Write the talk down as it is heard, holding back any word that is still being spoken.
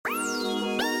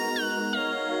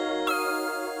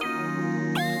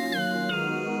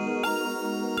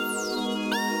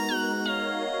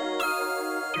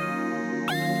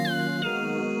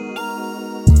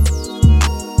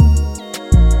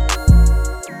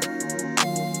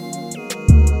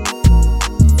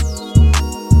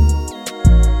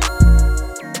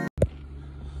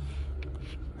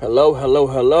Hello, hello,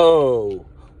 hello.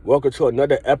 Welcome to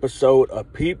another episode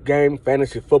of Peep Game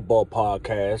Fantasy Football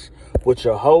Podcast with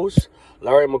your host,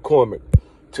 Larry McCormick.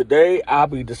 Today, I'll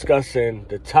be discussing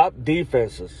the top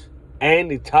defenses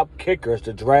and the top kickers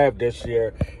to draft this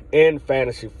year in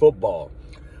fantasy football.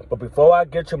 But before I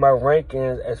get to my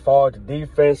rankings as far as the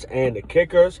defense and the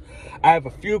kickers, I have a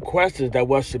few questions that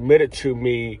were submitted to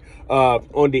me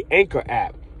on the Anchor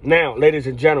app. Now, ladies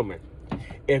and gentlemen,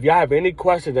 if y'all have any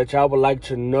questions that y'all would like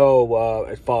to know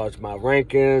as far as my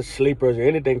rankings, sleepers, or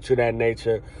anything to that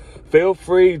nature, feel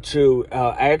free to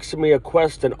ask me a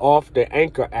question off the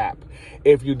Anchor app.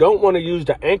 If you don't want to use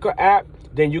the Anchor app,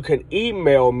 then you can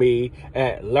email me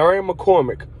at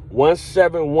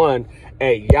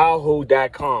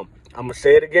LarryMcCormick171@yahoo.com. I'm going to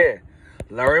say it again.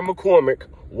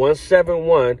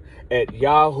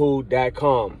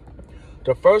 LarryMcCormick171@yahoo.com.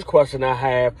 The first question I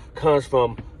have comes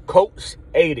from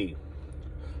Coach80.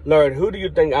 Larry, who do you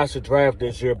think I should draft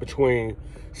this year between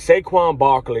Saquon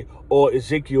Barkley or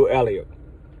Ezekiel Elliott?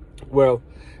 Well,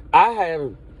 I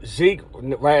have Zeke,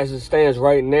 as it stands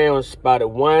right now, spotted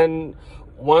one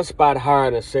spot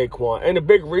higher than Saquon. And the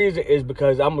big reason is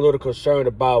because I'm a little concerned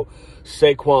about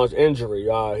Saquon's injury.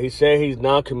 He said he's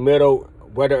non-committal,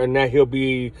 whether or not he'll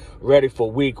be ready for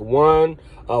week 1.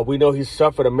 We know he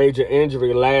suffered a major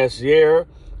injury last year.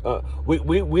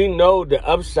 We know the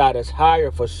upside is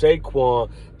higher for Saquon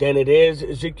than it is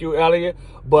Ezekiel Elliott,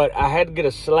 but I had to get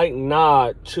a slight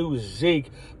nod to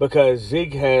Zeke because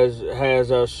Zeke has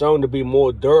shown to be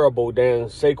more durable than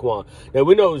Saquon. Now,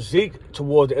 we know Zeke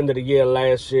towards the end of the year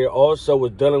last year also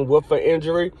was dealing with an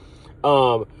injury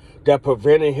that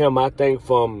prevented him, I think,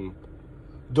 from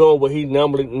doing what he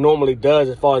normally does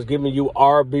as far as giving you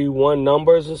RB1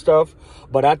 numbers and stuff.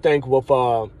 But I think with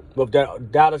the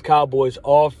Dallas Cowboys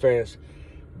offense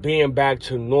being back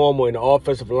to normal and the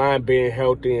offensive line being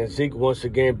healthy and Zeke once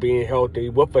again being healthy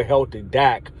with a healthy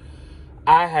Dak,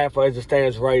 I have, as it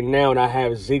stands right now, and I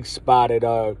have Zeke spotted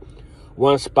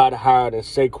one spot higher than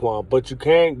Saquon. But you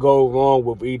can't go wrong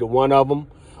with either one of them.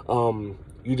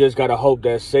 You just got to hope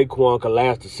that Saquon can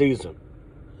last the season.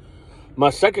 My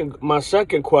second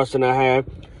question I have,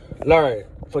 Larry,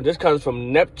 this comes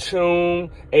from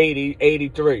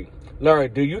Neptune8083. Larry,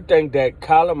 do you think that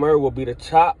Kyler Murray will be the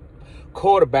top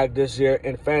quarterback this year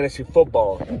in fantasy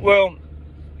football? Well,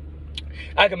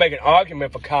 I can make an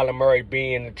argument for Kyler Murray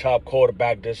being the top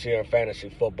quarterback this year in fantasy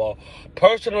football.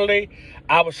 Personally,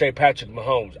 I would say Patrick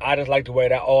Mahomes. I just like the way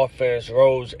that offense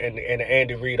rolls in the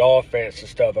Andy Reid offense and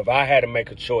stuff. If I had to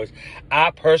make a choice,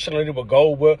 I personally would go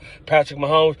with Patrick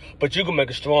Mahomes, but you can make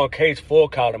a strong case for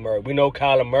Kyler Murray. We know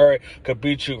Kyler Murray could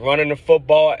beat you running the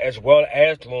football as well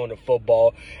as throwing the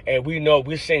football, and we know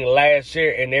we seen last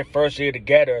year in their first year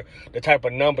together the type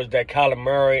of numbers that Kyler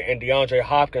Murray and DeAndre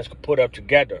Hopkins could put up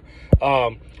together.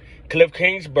 Cliff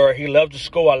Kingsbury, he loves to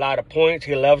score a lot of points.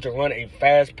 He loves to run a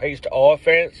fast-paced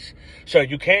offense. So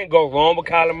you can't go wrong with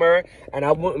Kyler Murray. And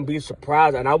I wouldn't be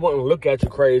surprised, and I wouldn't look at you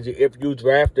crazy if you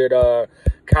drafted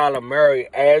Kyler Murray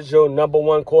as your number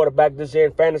one quarterback this year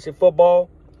in fantasy football.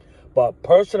 But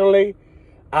personally,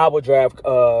 I would draft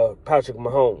Patrick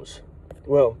Mahomes.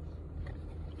 Well,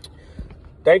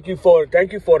 thank you for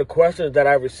the questions that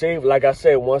I received. Like I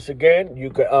said, once again, you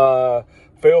could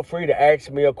feel free to ask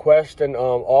me a question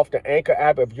off the Anchor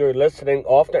app if you're listening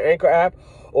off the Anchor app,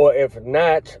 or if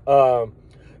not,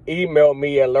 email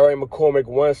me at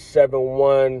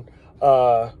LarryMcCormick171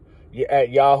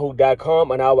 at yahoo.com,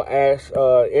 and I will ask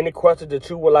any questions that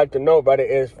you would like to know, whether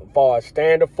it's as far as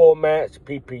standard formats,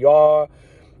 PPR,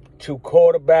 to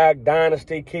quarterback,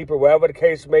 dynasty keeper, whatever the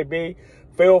case may be.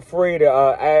 Feel free to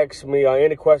ask me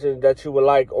any questions that you would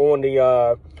like on the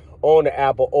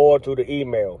app or through the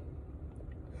email.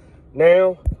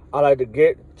 Now, I'd like to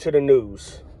get to the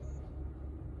news.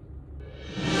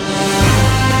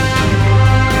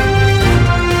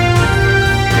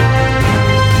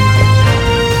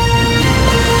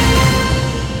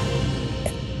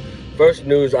 First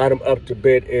news item up to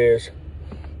bit is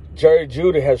Jerry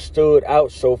Jeudy has stood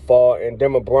out so far in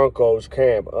Denver Broncos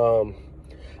camp. I'm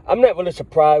not really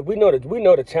surprised. We know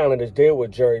the talent is there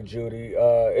with Jerry Jeudy.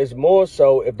 It's more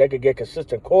so if they could get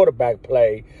consistent quarterback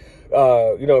play.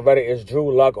 Whether it's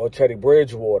Drew Luck or Teddy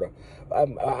Bridgewater.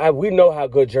 We know how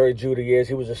good Jerry Jeudy is.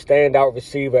 He was a standout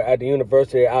receiver at the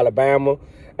University of Alabama.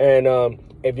 And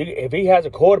if he has a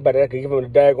quarterback that can give him the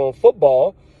daggone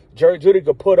football, Jerry Jeudy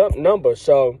could put up numbers.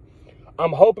 So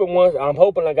I'm hoping,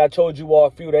 like I told you all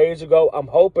a few days ago, I'm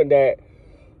hoping that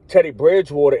Teddy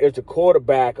Bridgewater is the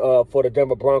quarterback for the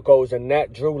Denver Broncos and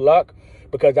not Drew Luck,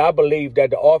 because I believe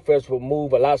that the offense will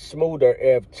move a lot smoother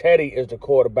if Teddy is the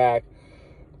quarterback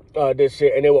this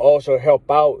year, and it will also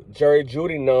help out Jerry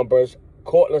Jeudy numbers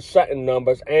Cortland Sutton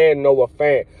numbers and Noah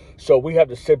Fant. So we have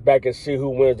to sit back and see who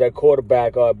wins that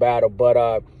quarterback battle.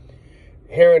 But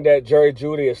hearing that Jerry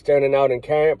Jeudy is standing out in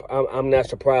camp, I'm not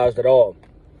surprised at all.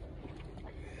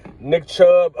 Nick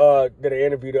Chubb did an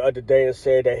interview the other day and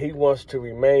said that he wants to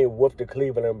remain with the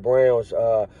Cleveland Browns.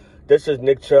 This is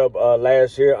Nick Chubb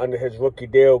last year under his rookie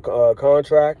deal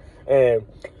contract. And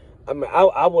I mean,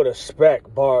 I would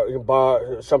expect,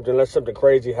 bar something, unless something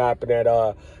crazy happen,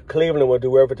 that Cleveland will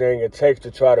do everything it takes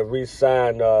to try to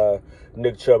re-sign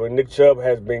Nick Chubb. And Nick Chubb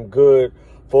has been good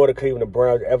for the Cleveland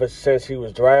Browns ever since he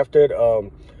was drafted.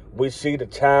 We see the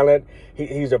talent.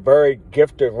 He's a very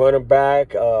gifted running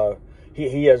back.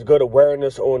 He has good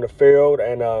awareness on the field,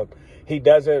 and he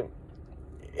doesn't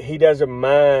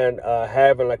mind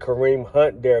having like Kareem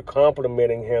Hunt there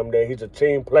complimenting him. That he's a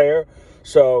team player.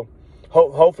 So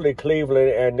hopefully Cleveland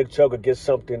and Nick Chubb will get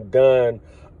something done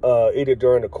either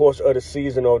during the course of the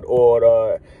season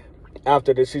or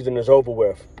after the season is over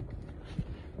with.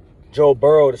 Joe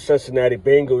Burrow, the Cincinnati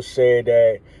Bengals, said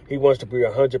that he wants to be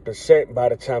 100% by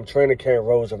the time training camp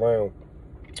rolls around.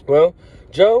 Well,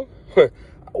 Joe,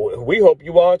 we hope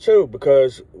you are too,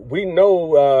 because we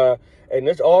know in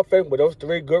this offense with those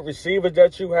three good receivers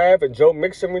that you have and Joe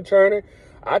Mixon returning,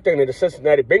 I think that the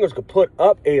Cincinnati Bengals could put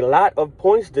up a lot of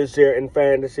points this year in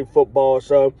fantasy football.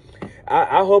 So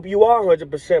I hope you are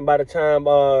 100% by the time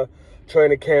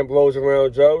training camp rolls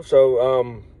around, Joe.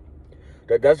 So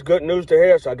that's good news to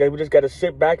hear. So I guess we just got to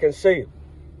sit back and see.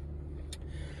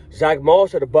 Zach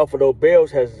Moss of the Buffalo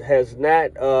Bills has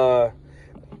not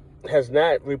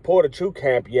reported to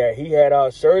camp yet. He had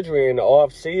surgery in the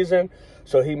off season,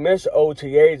 so he missed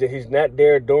OTAs and he's not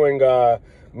there during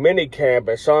mini camp.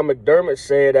 And Sean McDermott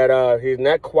said that he's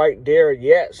not quite there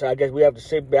yet. So I guess we have to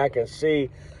sit back and see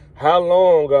how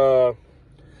long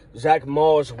Zach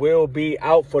Moss will be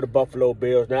out for the Buffalo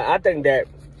Bills. Now I think that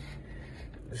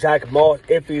Zach Moss,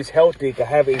 if he's healthy, could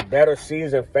have a better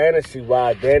season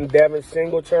fantasy-wise than Devin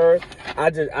Singletary. I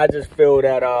just feel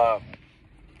that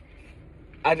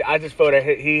I just feel that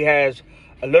he has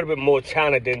a little bit more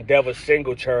talent than Devin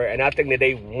Singletary, and I think that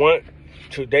they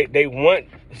want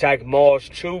Zach Moss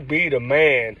to be the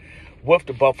man with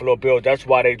the Buffalo Bills. That's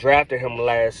why they drafted him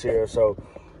last year. So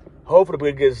hopefully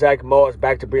we get Zach Moss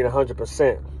back to being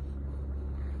 100%.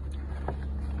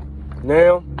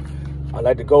 Now, I'd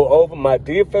like to go over my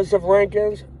defensive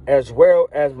rankings as well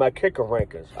as my kicker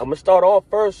rankings. I'm going to start off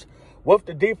first with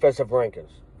the defensive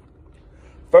rankings.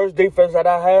 First defense that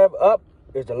I have up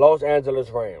is the Los Angeles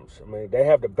Rams. I mean, they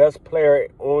have the best player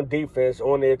on defense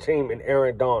on their team in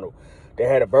Aaron Donald. They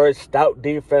had a very stout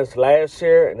defense last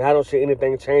year, and I don't see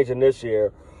anything changing this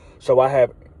year. So I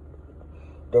have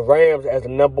the Rams as the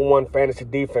number 1 fantasy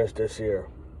defense this year.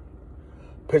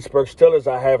 Pittsburgh Steelers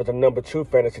I have as the number 2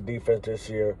 fantasy defense this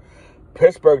year.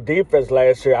 Pittsburgh defense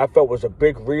last year I felt was a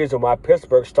big reason why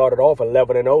Pittsburgh started off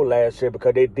 11-0 last year,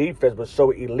 because their defense was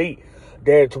so elite.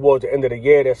 Then towards the end of the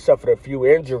year, they suffered a few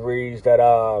injuries that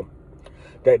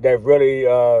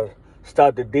really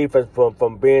stopped the defense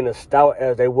from being as stout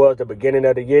as they was at the beginning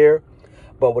of the year.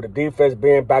 But with the defense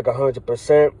being back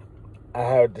 100%, I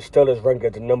have the Steelers ranked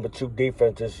as the number 2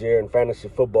 defense this year in fantasy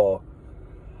football.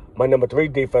 My number 3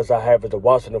 defense I have is the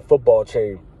Washington football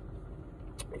team.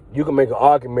 You can make an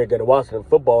argument that the Washington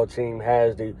football team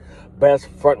has the best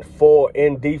front 4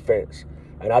 in defense.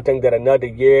 And I think that another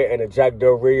year in the Jack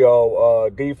Del Rio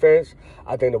defense,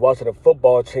 I think the Washington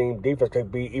football team defense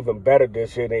could be even better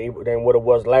this year than what it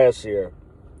was last year.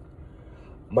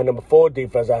 My number 4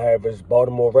 defense I have is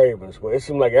Baltimore Ravens. Well, it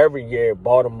seems like every year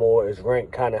Baltimore is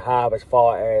ranked kind of high as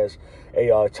far as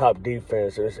a top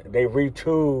defense. They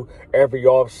retool every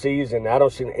off season. I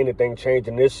don't see anything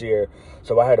changing this year.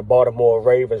 So I had the Baltimore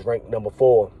Ravens ranked number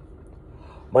 4.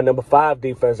 My number 5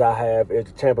 defense I have is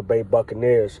the Tampa Bay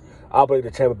Buccaneers. I believe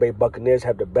the Tampa Bay Buccaneers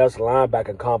have the best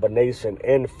linebacker combination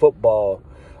in football.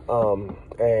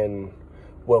 And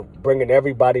we're bringing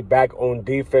everybody back on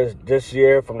defense this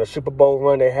year from the Super Bowl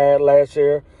run they had last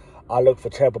year. I look for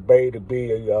Tampa Bay to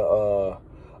be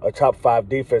a top 5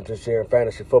 defense this year in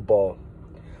fantasy football.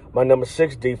 My number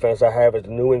 6 defense I have is the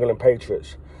New England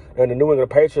Patriots. And the New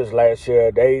England Patriots last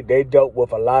year, they dealt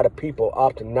with a lot of people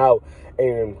opting out,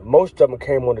 and most of them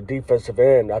came on the defensive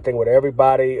end. I think with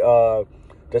everybody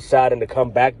deciding to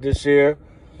come back this year,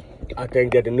 I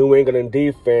think that the New England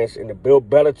defense and the Bill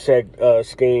Belichick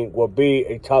scheme will be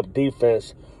a top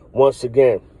defense once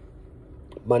again.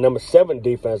 My number 7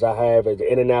 defense I have is the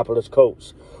Indianapolis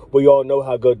Colts. We all know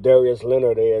how good Darius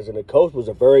Leonard is, and the Colts was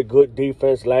a very good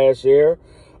defense last year.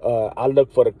 I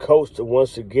look for the Colts to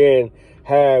once again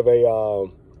have a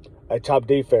top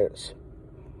defense.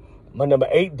 My number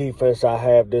 8 defense I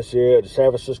have this year, the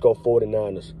San Francisco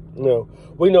 49ers.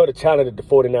 We know the talent that the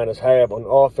 49ers have on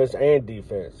offense and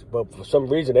defense, but for some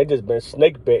reason they just been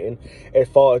snake bitten as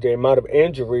far as the amount of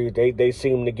injuries they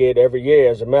seem to get every year.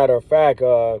 As a matter of fact,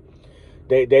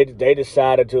 they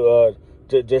decided to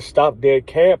just stop their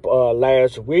camp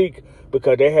last week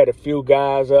because they had a few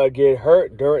guys get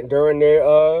hurt during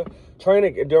their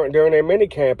training during their mini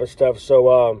camp and stuff.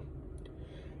 So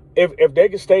if they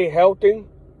can stay healthy,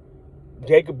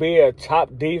 they could be a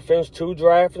top defense to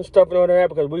draft and stuff and all that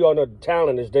because we all know the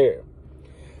talent is there.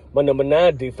 My number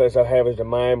 9 defense I have is the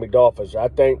Miami Dolphins. I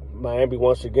think Miami,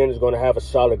 once again, is going to have a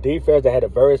solid defense. They had a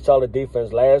very solid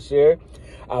defense last year.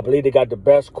 I believe they got the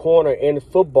best corner in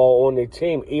football on their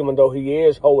team, even though he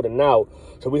is holding out.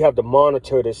 So we have to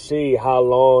monitor to see how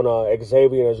long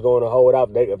Xavier is going to hold out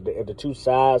if the two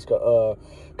sides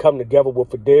come together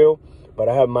with a deal. But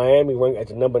I have Miami ranked at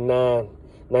the number 9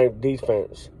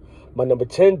 defense. My number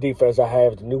 10 defense I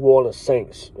have is the New Orleans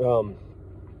Saints. New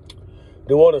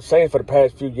Orleans Saints for the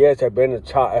past few years have been a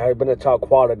top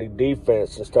quality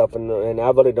defense and stuff, and I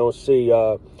really don't see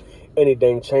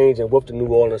anything changing with the New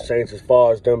Orleans Saints as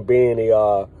far as them being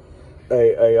a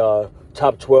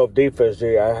top 12 defense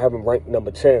there. I have them ranked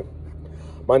number 10.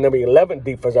 My number 11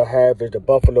 defense I have is the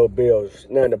Buffalo Bills.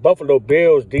 Now, the Buffalo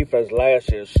Bills defense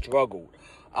last year struggled.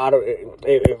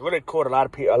 It really caught a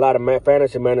lot of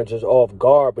fantasy managers off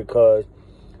guard because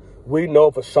we know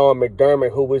for Sean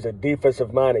McDermott, who is a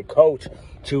defensive-minded coach,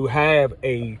 to have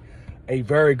a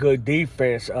very good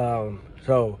defense.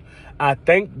 So I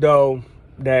think, though,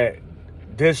 that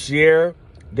this year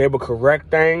they will correct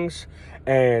things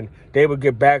and they will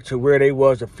get back to where they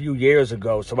was a few years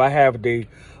ago. So I have the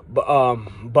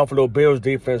Buffalo Bills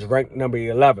defense ranked number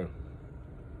 11.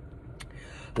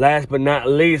 Last but not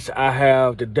least, I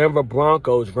have the Denver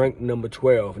Broncos ranked number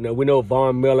 12. Now, we know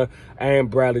Von Miller and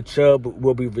Bradley Chubb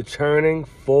will be returning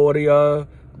for the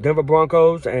Denver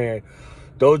Broncos, and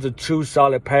those are two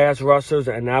solid pass rushers,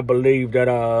 and I believe that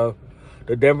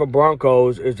the Denver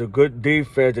Broncos is a good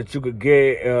defense that you could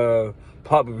get, you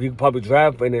could probably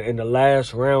draft in the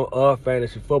last round of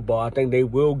fantasy football. I think they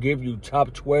will give you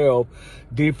top 12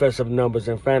 defensive numbers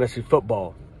in fantasy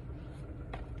football.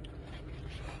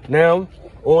 Now,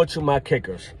 on to my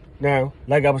kickers. Now,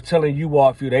 like I was telling you all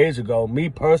a few days ago, me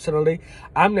personally,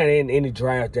 I'm not in any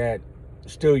draft that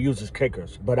still uses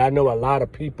kickers. But I know a lot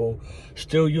of people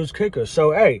still use kickers.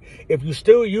 So, hey, if you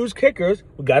still use kickers,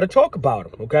 we got to talk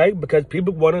about them, okay? Because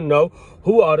people want to know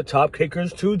who are the top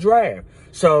kickers to draft.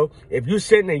 So, if you're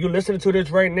sitting and you're listening to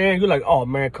this right now, you're like, oh,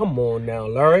 man, come on now,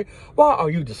 Larry. Why are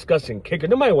you discussing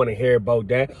kickers? Nobody want to hear about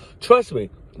that. Trust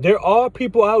me. There are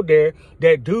people out there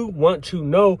that do want to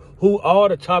know who are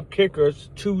the top kickers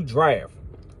to draft.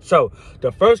 So,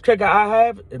 the first kicker I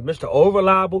have is Mr.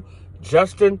 Overreliable,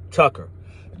 Justin Tucker.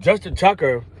 Justin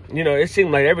Tucker, it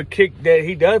seemed like every kick that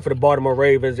he does for the Baltimore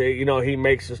Ravens, he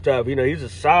makes the stuff. He's a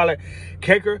solid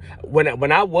kicker.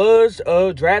 When I was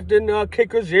drafting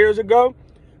kickers years ago,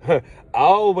 I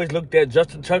always looked at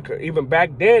Justin Tucker, even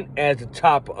back then, as the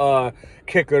top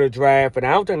kicker to draft. And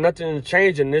I don't think nothing is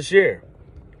changing this year.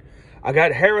 I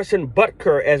got Harrison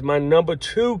Butker as my number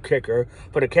 2 kicker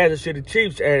for the Kansas City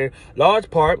Chiefs. And large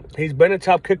part, he's been a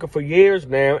top kicker for years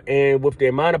now. And with the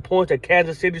amount of points that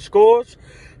Kansas City scores,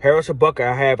 Harrison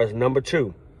Butker I have as number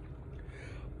 2.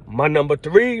 My number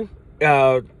 3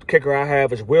 kicker I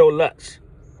have is Will Lutz.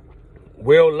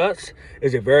 Will Lutz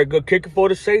is a very good kicker for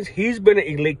the Saints. He's been an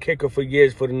elite kicker for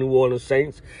years for the New Orleans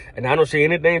Saints. And I don't see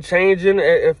anything changing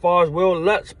as far as Will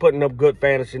Lutz putting up good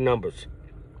fantasy numbers.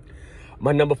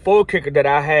 My number 4 kicker that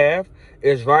I have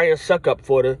is Ryan Succop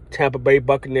for the Tampa Bay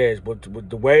Buccaneers.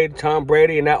 With the way Tom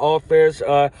Brady and that offense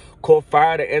caught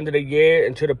fire at the end of the year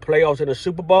into the playoffs in the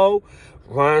Super Bowl,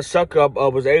 Ryan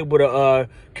Succop was able to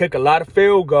kick a lot of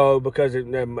field goals because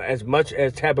as much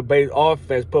as Tampa Bay's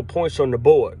offense put points on the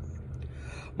board.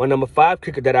 My number 5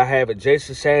 kicker that I have is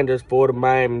Jason Sanders for the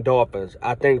Miami Dolphins.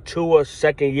 I think Tua's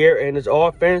second year in his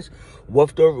offense,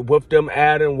 with them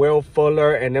adding Will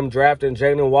Fuller and them drafting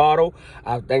Jalen Waddle,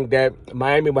 I think that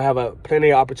Miami will have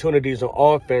plenty of opportunities on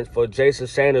offense for Jason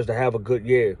Sanders to have a good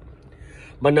year.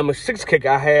 My number 6 kicker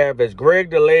I have is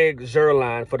Greg the Leg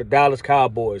Zuerlein for the Dallas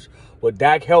Cowboys. With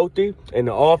Dak healthy and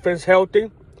the offense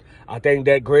healthy, I think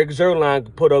that Greg Zuerlein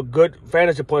could put up good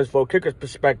fantasy points for a kicker's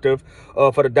perspective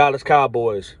for the Dallas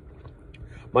Cowboys.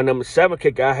 My number 7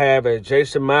 kicker I have is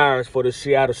Jason Myers for the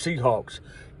Seattle Seahawks.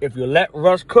 If you let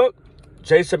Russ cook,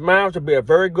 Jason Myers will be a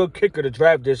very good kicker to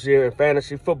draft this year in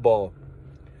fantasy football.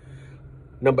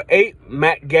 Number 8,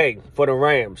 Matt Gay for the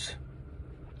Rams.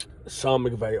 Sean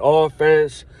McVay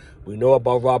offense We know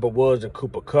about Robert Woods and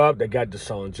Cooper Kupp. They got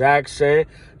Deshaun Jackson.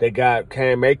 They got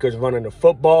Cam Akers running the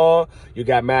football. You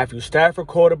got Matthew Stafford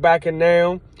quarterbacking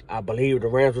now. I believe the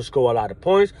Rams will score a lot of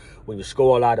points. When you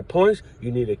score a lot of points,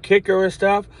 you need a kicker and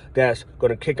stuff that's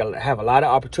going to have a lot of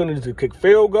opportunities to kick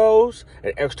field goals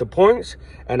and extra points.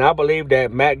 And I believe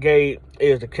that Matt Gay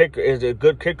is a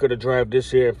good kicker to draft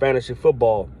this year in fantasy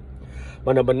football.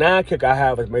 My number 9 kicker I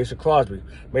have is Mason Crosby.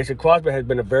 Mason Crosby has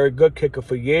been a very good kicker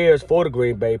for years for the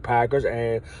Green Bay Packers.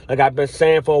 And like I've been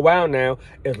saying for a while now,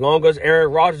 as long as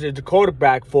Aaron Rodgers is the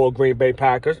quarterback for Green Bay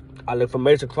Packers, I look for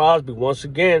Mason Crosby once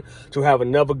again to have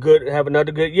another good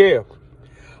year.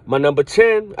 My number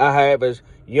 10 I have is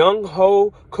Young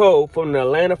Ho Ko from the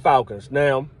Atlanta Falcons.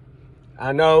 Now,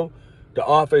 I know the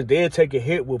offense did take a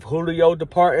hit with Julio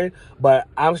departing, but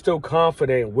I'm still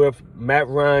confident with Matt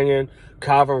Ryan,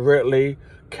 Calvin Ridley,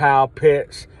 Kyle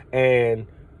Pitts, and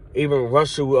even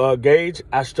Russell Gage.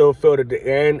 I still feel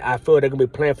that I feel they're going to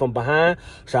be playing from behind.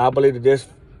 So I believe that this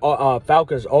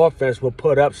Falcons offense will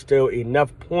put up still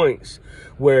enough points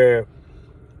where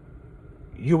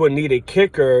you would need a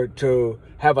kicker to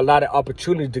have a lot of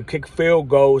opportunity to kick field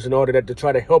goals in order to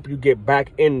try to help you get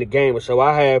back in the game. So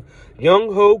I have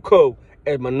Young Ho Ko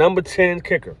as my number 10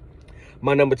 kicker.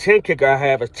 My number 10 kicker I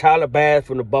have is Tyler Bass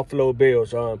from the Buffalo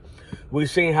Bills. We've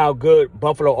seen how good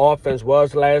Buffalo offense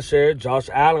was last year. Josh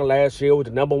Allen last year was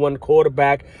the number 1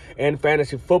 quarterback in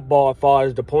fantasy football as far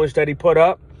as the points that he put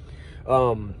up.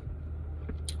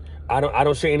 I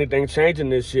don't see anything changing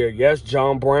this year. Yes,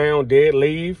 John Brown did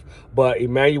leave, but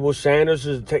Emmanuel Sanders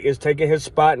is taking his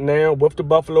spot now with the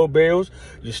Buffalo Bills.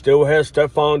 You still have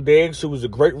Stephon Diggs, who was a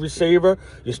great receiver.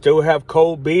 You still have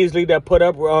Cole Beasley that put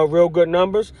up real good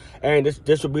numbers. And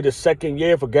this will be the second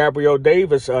year for Gabriel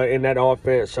Davis in that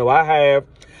offense. So I have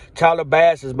Tyler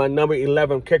Bass as my number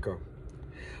 11 kicker.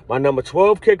 My number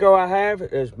 12 kicker I have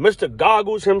is Mr.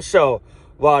 Goggles himself,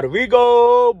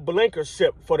 Rodrigo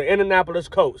Blankenship for the Indianapolis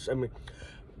Colts. I mean,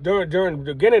 during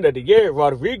the beginning of the year,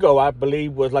 Rodrigo, I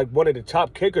believe, was like one of the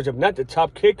top kickers, if not the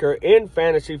top kicker in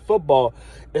fantasy football.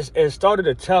 It started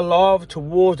to tail off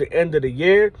towards the end of the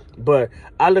year, but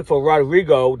I look for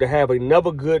Rodrigo to have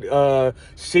another good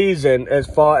season as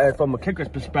far as from a kicker's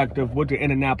perspective with the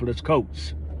Indianapolis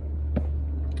Colts.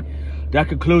 That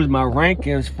concludes my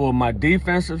rankings for my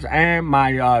defensives and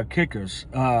my kickers.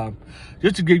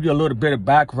 Just to give you a little bit of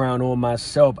background on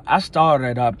myself, I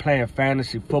started playing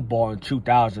fantasy football in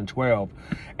 2012.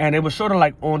 And it was sort of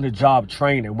like on-the-job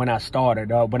training when I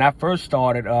started. When I first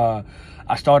started,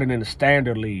 I started in the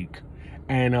Standard League.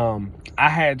 And I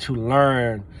had to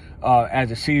learn as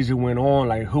the season went on,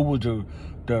 like who was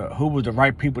the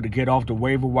right people to get off the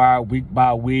waiver wire week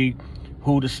by week,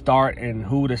 who to start and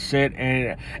who to sit.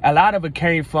 And a lot of it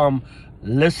came from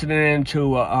listening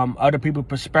to other people's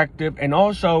perspective and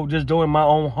also just doing my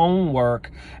own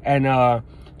homework and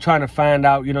trying to find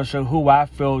out, so who I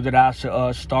feel that I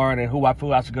should start and who I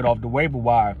feel I should get off the waiver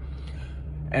wire.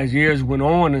 As years went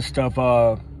on and stuff,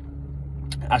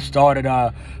 I started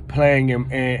playing in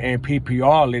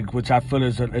PPR league, which I feel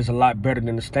is a lot better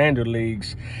than the standard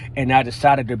leagues, and I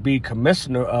decided to be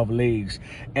commissioner of leagues.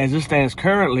 As it stands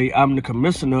currently, I'm the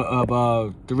commissioner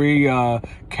of 3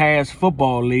 CAS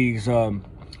football leagues.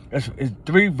 It's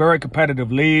 3 very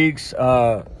competitive leagues.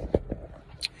 Some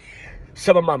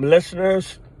of my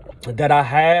listeners that I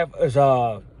have is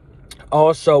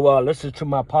also listen to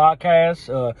my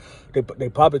podcast. They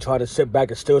probably try to sit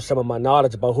back and steal some of my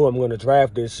knowledge about who I'm going to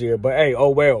draft this year. But hey, oh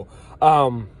well.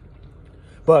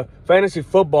 But fantasy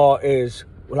football is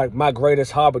like my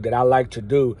greatest hobby that I like to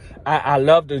do. I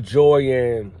love the joy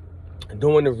in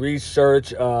doing the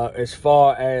research as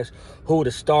far as who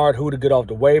to start, who to get off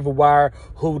the waiver wire,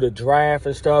 who to draft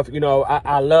and stuff.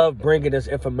 I love bringing this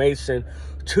information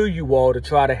to you all to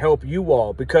try to help you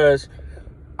all, because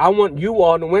I want you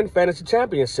all to win fantasy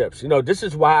championships. This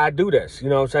is why I do this, you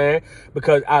know what I'm saying?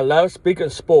 Because I love speaking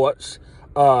sports.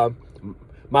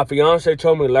 My fiance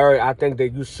told me, Larry, I think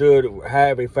that you should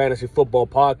have a fantasy football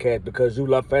podcast because you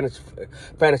love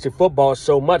fantasy football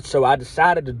so much. So I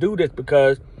decided to do this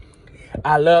because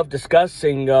I love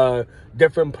discussing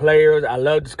different players. I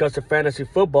love discussing fantasy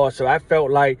football. So I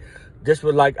felt like this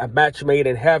was like a match made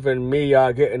in heaven, me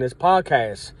getting this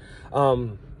podcast.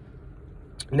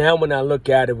 Now when I look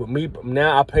at it with me,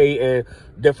 now I play in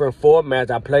different formats.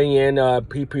 I play in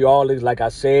PPR leagues, like I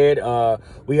said.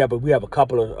 We have a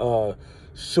couple of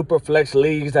super flex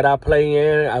leagues that I play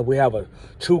in. We have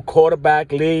 2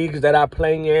 quarterback leagues that I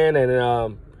play in,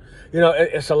 and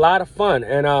it's a lot of fun.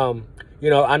 And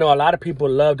I know a lot of people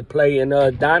love to play in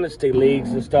dynasty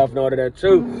leagues and stuff and all of that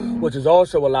too, which is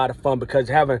also a lot of fun because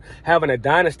having a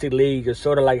dynasty league is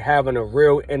sort of like having a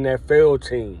real NFL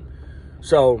team.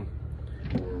 So,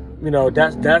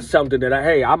 that's something that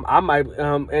I might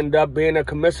end up being a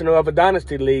commissioner of a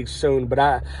dynasty league soon. But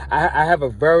I have a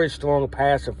very strong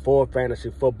passion for fantasy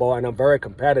football, and I'm very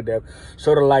competitive.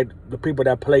 Sort of like the people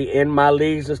that play in my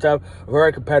leagues and stuff,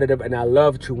 very competitive, and I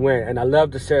love to win, and I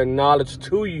love to share knowledge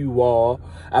to you all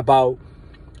about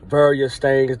various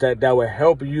things that will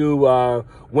help you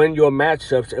win your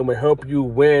matchups and will help you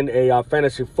win a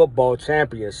fantasy football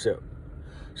championship.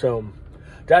 So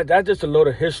that's just a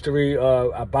little history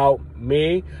about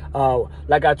me.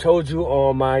 Like I told you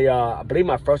on my, I believe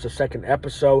my first or second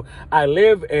episode, I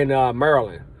live in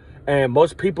Maryland. And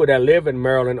most people that live in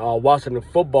Maryland are Washington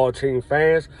football team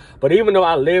fans. But even though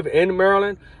I live in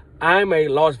Maryland, I'm a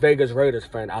Las Vegas Raiders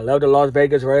fan. I love the Las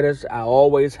Vegas Raiders. I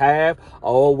always have. I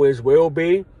always will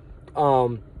be.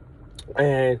 And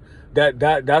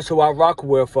that's who I rock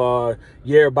with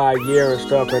year by year and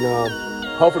stuff. And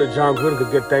hopefully John Gruden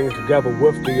could get things together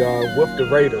with the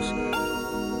Raiders.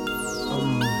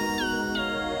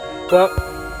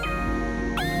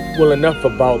 Well, enough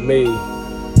about me.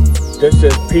 This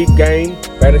is Peak Game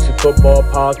Fantasy Football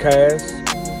Podcast.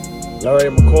 Larry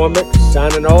McCormick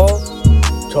signing off.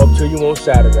 Talk to you on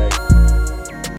Saturday.